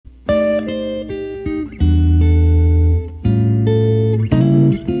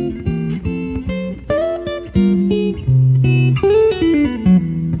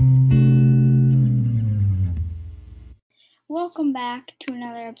back to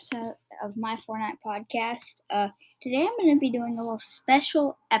another episode of my Fortnite podcast. Today I'm going to be doing a little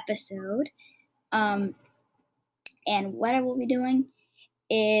special episode. And what I will be doing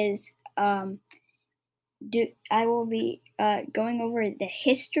is I will be going over the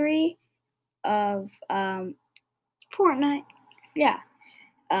history of Fortnite. Yeah,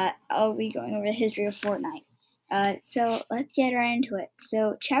 I'll be going over the history of Fortnite. So let's get right into it.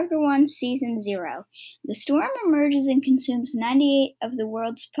 So Chapter 1, Season 0. The storm emerges and consumes 98% of the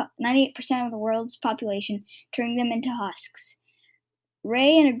world's population, turning them into husks.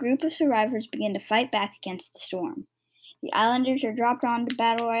 Ray and a group of survivors begin to fight back against the storm. The islanders are dropped onto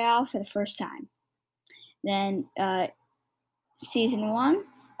Battle Royale for the first time. Then Season 1,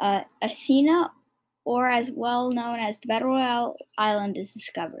 Athena, or as well known as the Battle Royale Island, is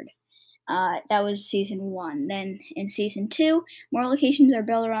discovered. That was Season 1. Then in Season 2, more locations are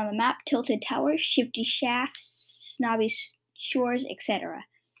built around the map: tilted towers, shifty shafts, snobby shores, etc.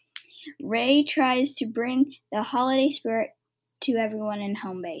 Ray tries to bring the holiday spirit to everyone in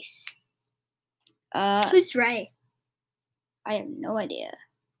home base. Who's Ray? I have no idea.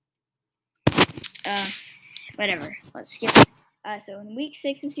 Whatever. Let's skip it. So in Week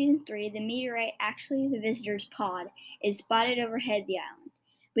 6 of Season 3, the meteorite, actually the visitor's pod, is spotted overhead the island.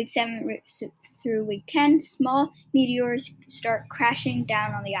 Week 7 through Week 10, small meteors start crashing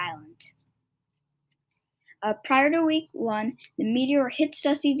down on the island. Prior to Week 1, the meteor hits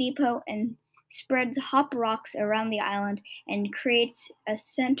Dusty Depot and spreads hop rocks around the island and creates a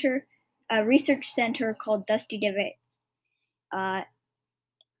research center called Dusty Divot.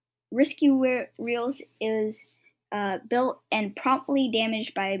 Risky Reels is built and promptly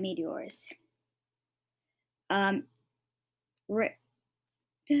damaged by meteors. A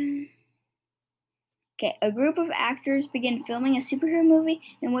group of actors begin filming a superhero movie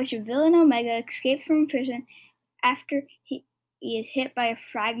in which a villain Omega escapes from prison after he is hit by a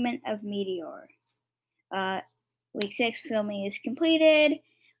fragment of meteor. Week 6 filming is completed.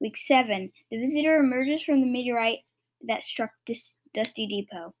 Week 7, the visitor emerges from the meteorite that struck Dusty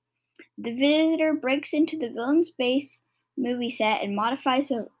Depot. The visitor breaks into the villain's base movie set and modifies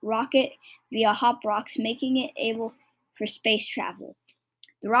the rocket via hop rocks, making it able for space travel.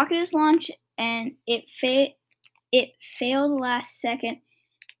 The rocket is launched and it failed last second,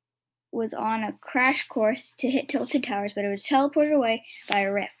 was on a crash course to hit tilted towers, but it was teleported away by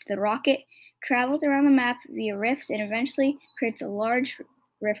a rift. The rocket travels around the map via rifts and eventually creates a large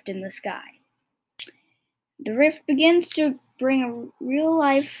rift in the sky. The rift begins to bring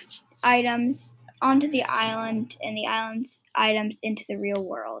real-life items onto the island and the island's items into the real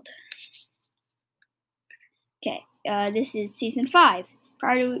world. This is Season 5.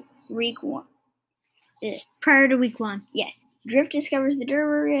 Prior to Week 1. Yes. Drift discovers the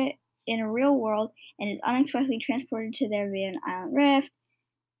Durber in a real world and is unexpectedly transported to there via an island rift.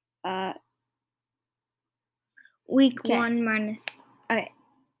 Week 1 minus. Okay.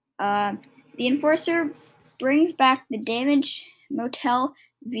 The Enforcer brings back the damaged motel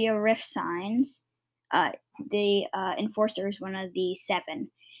via rift signs. The Enforcer is one of the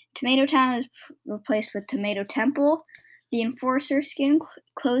 7. Tomato Town is replaced with Tomato Temple. The Enforcer skin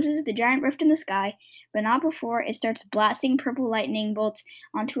closes the giant rift in the sky, but not before it starts blasting purple lightning bolts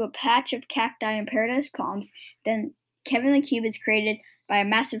onto a patch of cacti and paradise palms. Then Kevin the Cube is created by a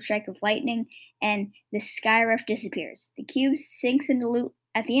massive strike of lightning, and the sky rift disappears. The cube sinks into Loot.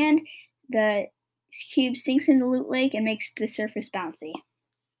 At the end, the cube sinks into Loot Lake and makes the surface bouncy.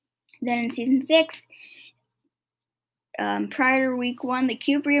 Then in Season 6, prior to Week 1, the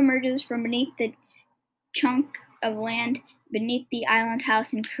cube reemerges from beneath the chunk of land beneath the island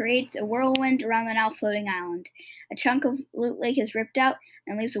house and creates a whirlwind around the now floating island. A chunk of Loot Lake is ripped out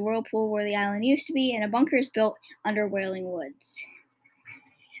and leaves a whirlpool where the island used to be, and a bunker is built under Wailing Woods.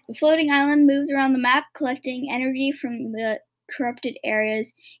 The floating island moves around the map, collecting energy from the corrupted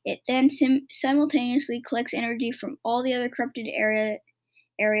areas. It then simultaneously collects energy from all the other corrupted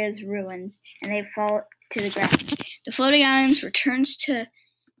areas' ruins, and they fall to the ground. The floating island returns to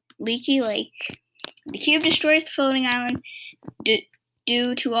Leaky Lake. The cube destroys the floating island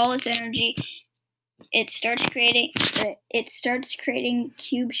due to all its energy. It starts creating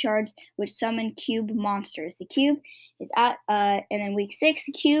cube shards, which summon cube monsters. The cube is out, and in Week 6,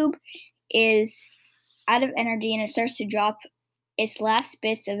 the cube is out of energy, and it starts to drop its last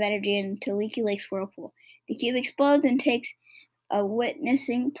bits of energy into Leaky Lake's whirlpool. The cube explodes and takes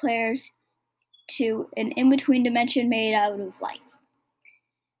witnessing players to an in-between dimension made out of light.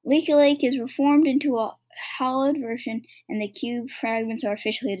 Leaky Lake is reformed into a hollowed version, and the cube fragments are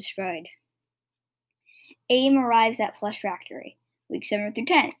officially destroyed. AIM arrives at Flush Factory. Week 7 through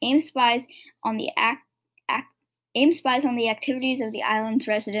 10. AIM spies on the AIM spies on the activities of the island's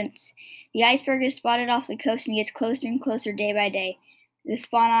residents. The iceberg is spotted off the coast and gets closer and closer day by day. The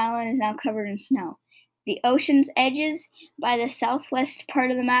spawn island is now covered in snow. The ocean's edges by the southwest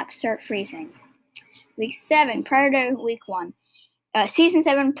part of the map start freezing. Week 7, prior to Week 1. Season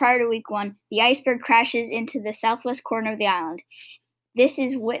 7, prior to Week 1, the iceberg crashes into the southwest corner of the island. This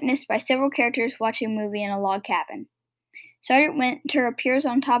is witnessed by several characters watching a movie in a log cabin. Sergeant Winter appears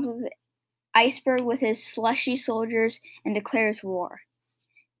on top of the iceberg with his slushy soldiers and declares war.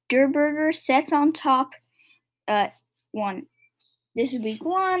 Durburger sets on top. This is Week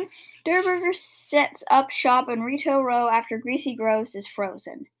 1. Durburger sets up shop in Retail Row after Greasy Groves is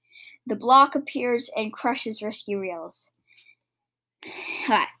frozen. The block appears and crushes rescue reels.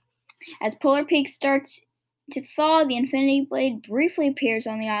 As Polar Peak starts to thaw, the Infinity Blade briefly appears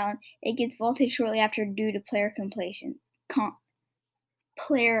on the island. It gets vaulted shortly after due to player complaints.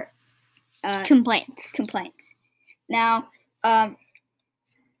 Now,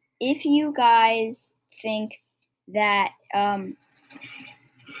 if you guys think that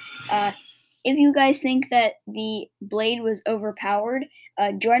the blade was overpowered,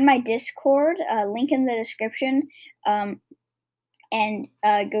 join my Discord, link in the description, and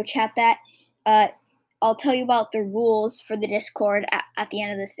go chat that. I'll tell you about the rules for the Discord at the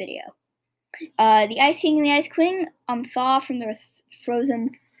end of this video. The Ice King and the Ice Queen thaw from their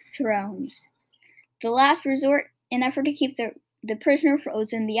frozen thrones. The last resort, in effort to keep the prisoner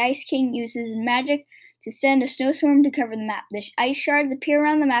frozen, the Ice King uses magic to send a snowstorm to cover the map. The ice shards appear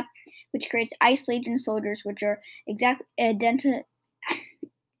around the map, which creates Ice Legion soldiers, which are identical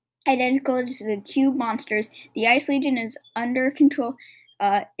to the cube monsters. The Ice Legion is under the control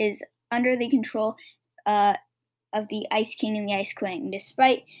of the Ice King and the Ice Queen.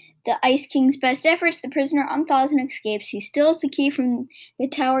 Despite the Ice King's best efforts, the prisoner unthaws and escapes. He steals the key from the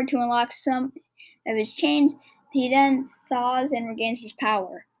tower to unlock some of his chains. He then thaws and regains his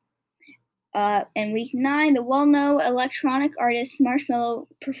power. In Week 9, the well-known electronic artist Marshmallow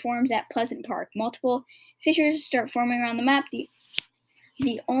performs at Pleasant Park. Multiple fissures start forming around the map.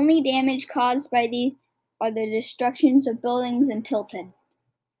 The only damage caused by these are the destructions of buildings in Tilted.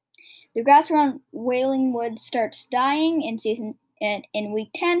 The grass around Wailing Woods starts dying in Week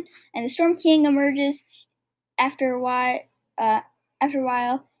 10, and the Storm King emerges. After a while,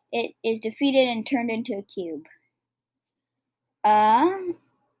 it is defeated and turned into a cube.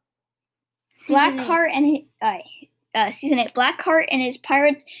 Blackheart and his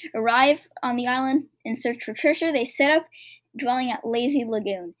pirates arrive on the island in search for treasure. They set up dwelling at Lazy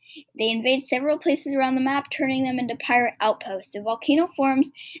Lagoon. They invade several places around the map, turning them into pirate outposts. A volcano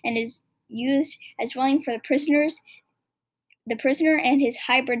forms and is used as dwelling for the prisoner and his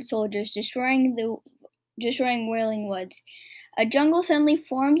hybrid soldiers, destroying Wailing Woods. A jungle suddenly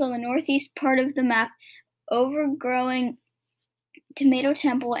forms on the northeast part of the map, overgrowing Tomato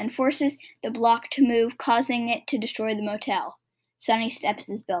Temple, and forces the block to move, causing it to destroy the motel. Sunny Steps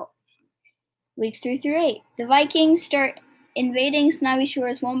is built. Week 3 through 8. The Vikings start invading Snobby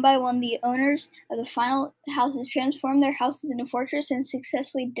Shores one by one. The owners of the final houses transform their houses into fortresses and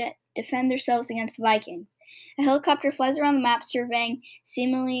successfully defend themselves against the Vikings. A helicopter flies around the map, surveying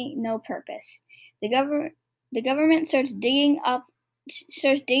seemingly no purpose. The government starts digging on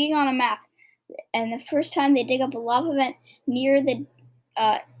a map, and the first time they dig up a lava vent near the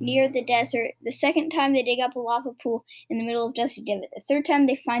desert. The second time they dig up a lava pool in the middle of Dusty Divot. The third time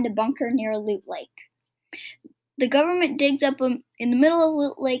they find a bunker near a loot lake. The government digs up in the middle of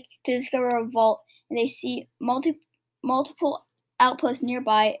Loot Lake to discover a vault, and they see multiple outposts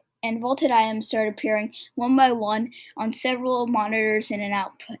nearby, and vaulted items start appearing one by one on several monitors in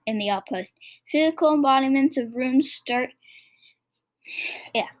the outpost. Physical embodiments of runes start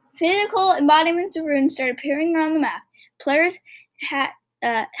appearing around the map. Players had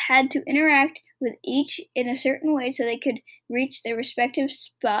to interact with each in a certain way so they could reach their respective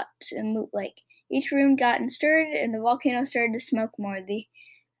spots in Loot Lake. Each room got inserted, and the volcano started to smoke more. The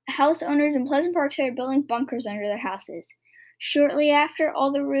house owners in Pleasant Park started building bunkers under their houses. Shortly after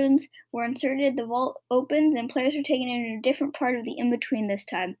all the runes were inserted, the vault opens, and players are taken into a different part of the in-between this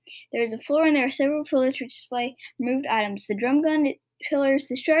time. There is a floor, and there are several pillars which display removed items. The drum gun pillar is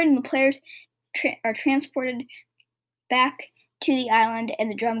destroyed, and the players are transported back to the island, and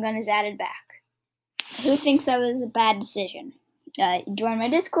the drum gun is added back. Who thinks that was a bad decision? Join my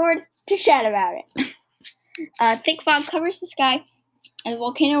Discord to chat about it. Thick fog covers the sky, and the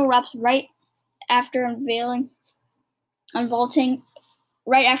volcano erupts right after unvaulting.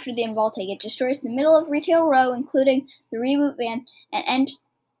 Right after the unvaulting, it destroys the middle of Retail Row, including the reboot van and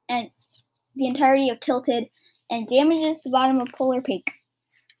the entirety of Tilted, and damages the bottom of Polar Peak.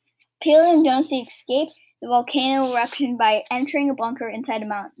 Peely and Jonesy escape the volcano eruption by entering a bunker inside a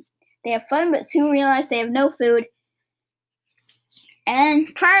mountain. They have fun, but soon realize they have no food. And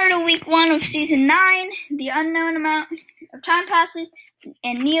prior to week 1 of season 9, the unknown amount of time passes,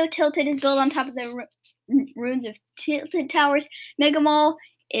 and Neo Tilted is built on top of the ruins of Tilted Towers. Mega Mall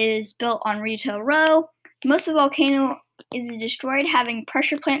is built on Retail Row. Most of the volcano is destroyed, having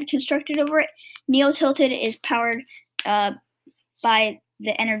pressure plant constructed over it. Neo Tilted is powered by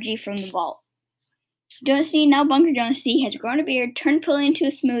the energy from the vault. Jonas D, now Bunker Jonas D, has grown a beard, turned Pilly into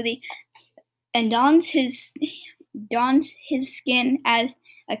a smoothie, and dons his skin as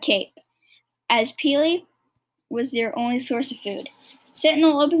a cape, as Peely was their only source of food.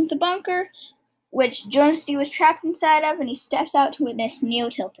 Sentinel opens the bunker, which Jonas D was trapped inside of, and he steps out to witness Neo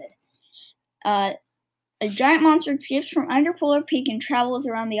Tilted. A giant monster escapes from under Polar Peak and travels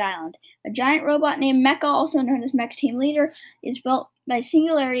around the island. A giant robot named Mecha, also known as Mecha Team Leader, is built by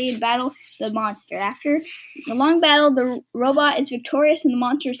Singularity to battle the monster. After a long battle, the robot is victorious and the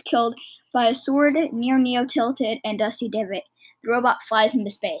monster is killed by a sword near Neo Tilted and Dusty Divot. The robot flies into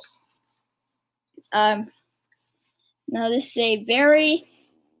space. Now this is a very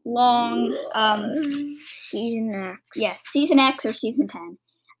long Season X. Yes, Season X or Season 10.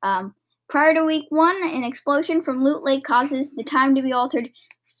 Prior to week 1, an explosion from Loot Lake causes the time to be altered.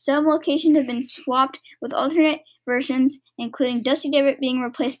 Some locations have been swapped with alternate versions, including Dusty Divot being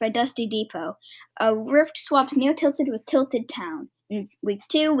replaced by Dusty Depot. A rift swaps Neo Tilted with Tilted Town. In week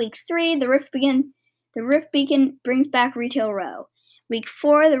 2, week 3, the rift beacon brings back Retail Row. Week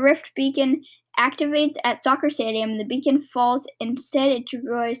 4, the rift beacon activates at Soccer Stadium, and the beacon falls. Instead, it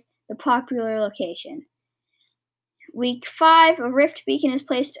destroys the popular location. Week 5, a rift beacon is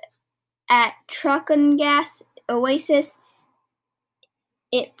placed at Truckengas Oasis.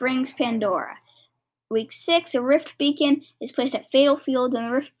 It brings Pandora. Week 6, a rift beacon is placed at Fatal Fields, and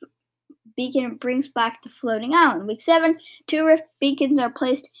the rift beacon brings back the floating island. Week 7, 2 rift beacons are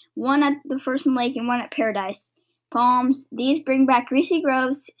placed, one at the Fersen Lake and one at Paradise Palms. These bring back Greasy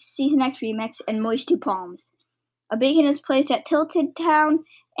Groves, Season X Remix, and Moist 2 Palms. A beacon is placed at Tilted Town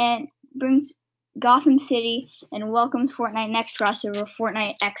and brings Gotham City and welcomes Fortnite next crossover,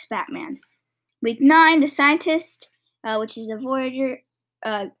 Fortnite X Batman. Week 9, the Scientist, which is a Voyager,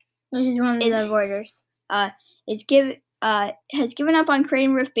 Which is one of the Voyagers, has given up on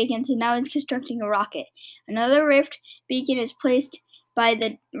creating rift beacons and now is constructing a rocket. Another rift beacon is placed by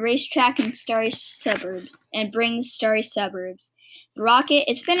the racetrack in Starry Suburbs and brings Starry Suburbs. The rocket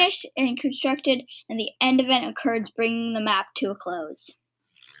is finished and constructed, and the end event occurs, bringing the map to a close.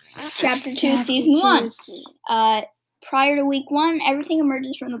 Chapter 2, Season 1. Prior to week 1, everything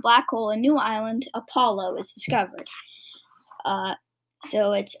emerges from the black hole. A new island, Apollo, is discovered.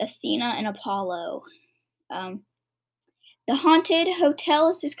 So it's Athena and Apollo. The haunted hotel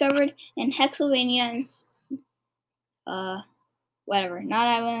is discovered in Hexylvania. The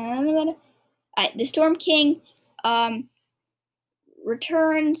Storm King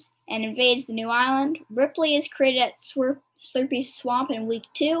returns and invades the new island. Ripley is created at Slurpy Swamp in week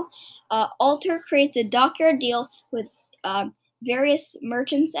 2. Alter creates a dockyard deal with various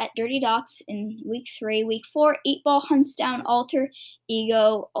merchants at Dirty Docks in week 3. Week 4, 8-Ball hunts down Alter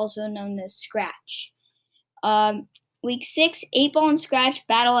Ego, also known as Scratch. Week 6, 8-Ball and Scratch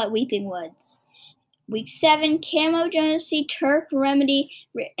battle at Weeping Woods. Week 7, Camo, Jonas C, Turk, Remedy,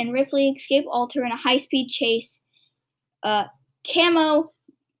 and Ripley escape Alter in a high-speed chase. Camo,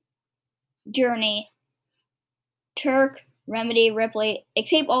 Journey, Turk, Remedy, Ripley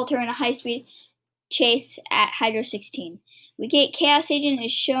escape Alter in a high-speed chase at Hydro 16. Week 8, Chaos Agent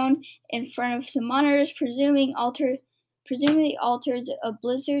is shown in front of some monitors, presumably Alter's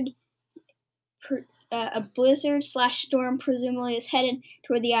a blizzard/storm presumably is headed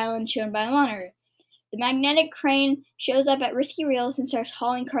toward the island shown by a monitor. The magnetic crane shows up at Risky Reels and starts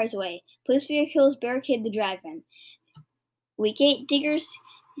hauling cars away. Police vehicles barricade the drive-in. Week 8, diggers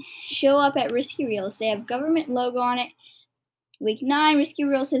show up at Risky Reels. They have government logo on it. Week 9, Risky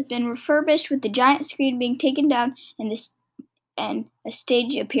Reels has been refurbished with the giant screen being taken down and a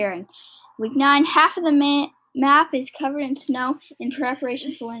stage appearing. Week 9, half of the map is covered in snow in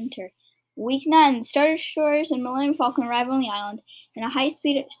preparation for winter. Week 9, Star Destroyers and Millennium Falcon arrive on the island, and a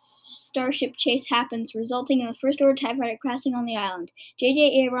high-speed starship chase happens, resulting in the First Order TIE Fighter crashing on the island.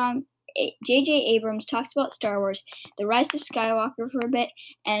 J.J. Abrams talks about Star Wars, the rise of Skywalker for a bit,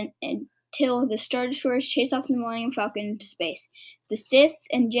 until the Star Destroyers chase off the Millennium Falcon into space. The Sith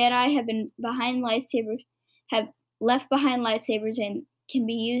and Jedi have left behind lightsabers and can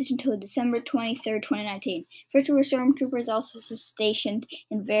be used until December 23rd, 2019. First Order Stormtroopers also stationed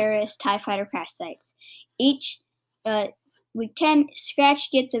in various TIE Fighter crash sites. Week 10, Scratch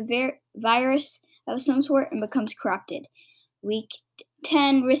gets a virus of some sort and becomes corrupted. Week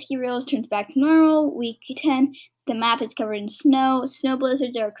 10, Risky Reels turns back to normal. Week 10, the map is covered in snow. Snow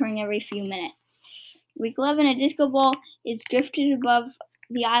blizzards are occurring every few minutes. Week 11, a disco ball is drifted above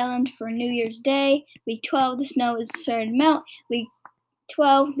the island for New Year's Day. Week 12, the snow is starting to melt. Week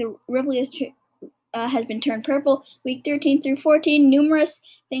 12, the Ripley has been turned purple. Week 13 through 14, numerous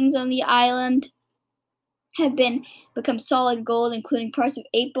things on the island have become solid gold, including parts of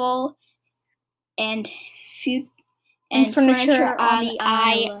 8-Ball and furniture on the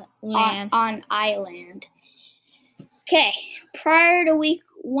island. Okay, prior to week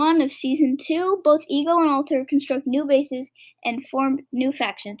 1 of season 2, both Ego and Alter construct new bases and form new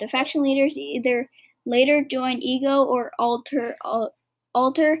factions. The faction leaders either later join Ego or Alter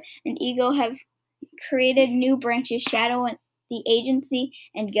and Ego have created new branches, Shadow and the Agency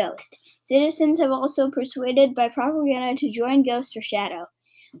and Ghost. Citizens have also persuaded by propaganda to join Ghost or Shadow.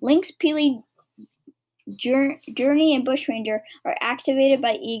 Lynx, Peely, Journey, and Bushranger are activated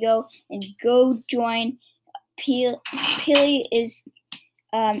by Ego and go join. Peely is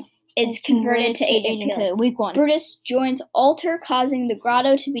converted to Agent Peely. Week 1. Brutus joins Alter, causing the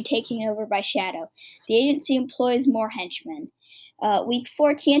grotto to be taken over by Shadow. The agency employs more henchmen. Week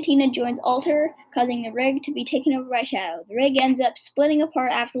 4, Tiantina joins Alter, causing the rig to be taken over by Shadow. The rig ends up splitting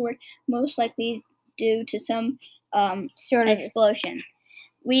apart afterward, most likely due to some sort of explosion.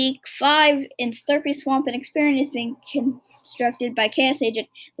 Week 5, in Slurpy Swamp, an experiment is being constructed by Chaos Agent,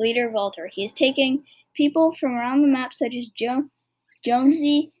 the leader of Alter. He is taking people from around the map, such as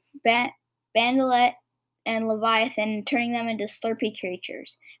Jonesy, Bandalet, and Leviathan, and turning them into Slurpy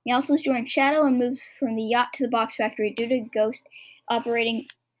creatures. He also joins Shadow and moves from the yacht to the box factory due to Ghost operative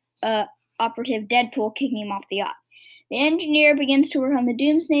Deadpool kicking him off the yacht. The engineer begins to work on the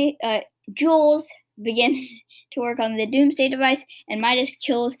Doomsday. Jules begins to work on the Doomsday device, and Midas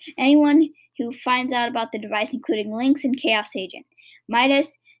kills anyone who finds out about the device, including Lynx and Chaos Agent.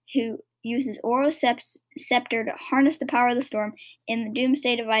 Midas, who uses Oro's scepter to harness the power of the storm in the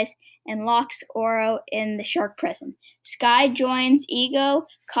Doomsday device, and locks Oro in the shark prison. Sky joins Ego,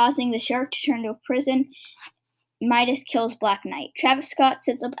 causing the shark to turn to a prison. Midas kills Black Knight. Travis Scott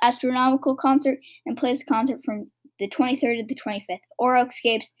sets up Astronomical Concert and plays the concert from the 23rd to the 25th. Oro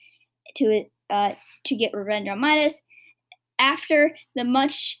escapes to get revenge on Midas. After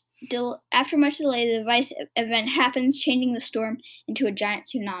much delay, the device event happens, changing the storm into a giant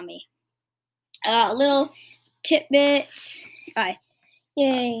tsunami. Little tidbits.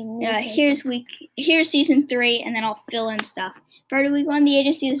 Here's season 3, and then I'll fill in stuff. Prior to week 1, the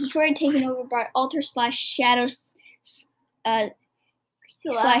agency is destroyed, taken over by Alter / Shadow /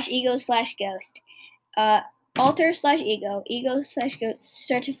 Ego / Ghost. Alter / Ego / Ghost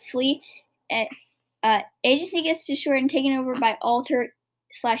start to flee. Agency gets destroyed and taken over by Alter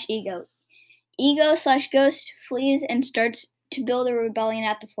 / Ego. Ego / Ghost flees and starts to build a rebellion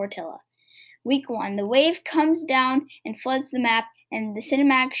at the Fortilla. Week 1, the wave comes down and floods the map, and the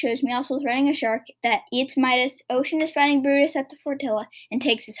cinematic shows Meowscles riding a shark that eats Midas. Ocean is fighting Brutus at the Fortilla and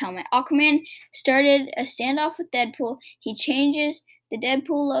takes his helmet. Aquaman started a standoff with Deadpool. He changes the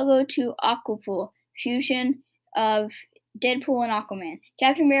Deadpool logo to Aquapool, fusion of Deadpool and Aquaman.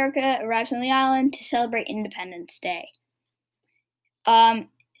 Captain America arrives on the island to celebrate Independence Day.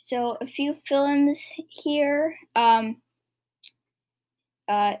 So a few fill-ins here.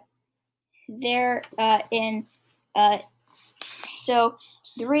 So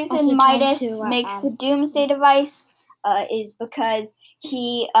the reason Midas makes the Doomsday device is because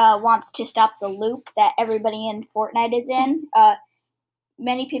he wants to stop the loop that everybody in Fortnite is in.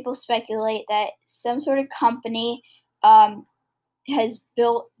 Many people speculate that some sort of company has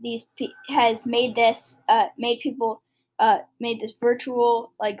made this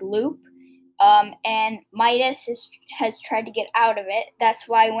virtual loop. And Midas has tried to get out of it. That's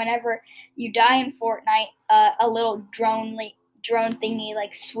why whenever you die in Fortnite, a little drone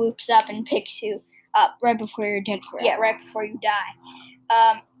thingy swoops up and picks you up right before you're dead forever. Yeah, right before you die.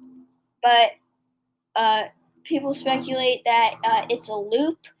 But people speculate that it's a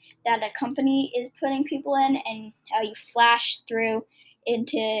loop that a company is putting people in, and you flash through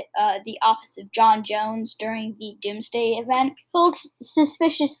into the office of John Jones during the Doomsday event. Looks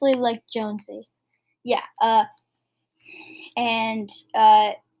suspiciously like Jonesy. Yeah.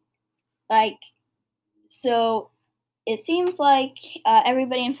 So it seems like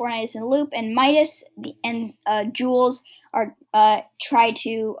everybody in Fortnite is in a loop, and Midas and Jules are try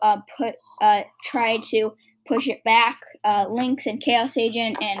to push it back. Lynx and Chaos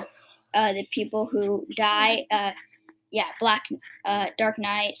Agent and the people who die. Dark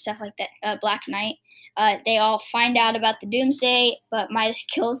Knight, stuff like that. Black Knight. They all find out about the Doomsday, but Midas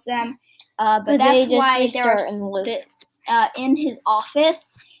kills them. But they that's just why there are restart in the loop. in his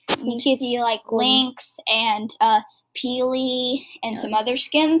office. You keeps see like going. Lynx and Peely and some other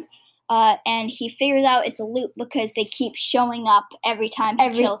skins. And he figures out it's a loop because they keep showing up every time he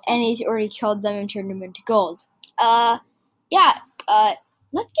kills them. And he's already killed them and turned them into gold. Yeah.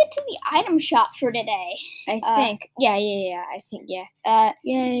 Let's get to the item shop for today. I think. I think.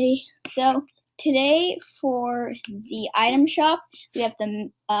 Yay. So today for the item shop, we have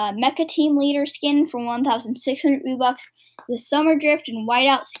the Mecha Team Leader skin for 1,600 V-Bucks, the Summer Drift and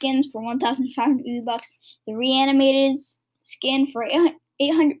Whiteout skins for 1,500 V-Bucks, the Reanimated skin for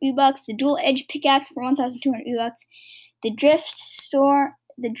 800 V-Bucks, the Dual Edge Pickaxe for 1,200 V-Bucks, the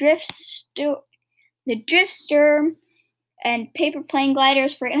Driftster and Paper Plane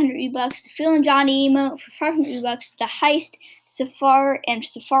Gliders for 800 V-Bucks, the Phil and Johnny emote for 500 V-Bucks, the Heist,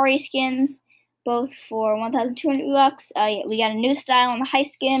 Safari skins, both for 1,200 V-Bucks. We got a new style on the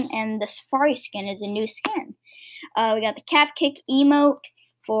Heist skin, and the Safari skin is a new skin. We got the Cap Kick emote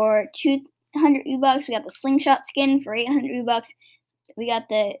for 200 V-Bucks. We got the Slingshot skin for 800 V-Bucks. We got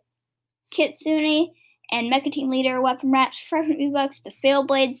the Kitsune and Mecha Team Leader weapon wraps for 500 V-Bucks. The Fail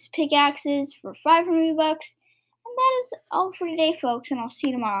Blades pickaxes for 500 V-Bucks. And that is all for today, folks, and I'll see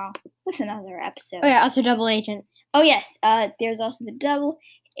you tomorrow with another episode. Oh yeah, also Double Agent. Oh yes, there's also the Double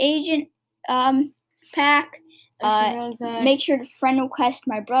Agent pack. Really good. Make sure to friend request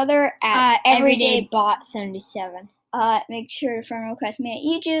my brother at EverydayBot77. Make sure to friend request me at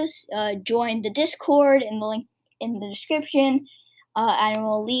eJuice. Join the Discord in the link in the description. And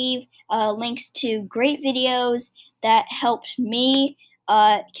we'll leave links to great videos that helped me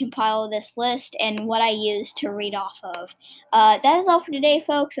compile this list and what I use to read off of. That is all for today,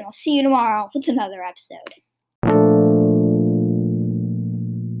 folks, and I'll see you tomorrow with another episode.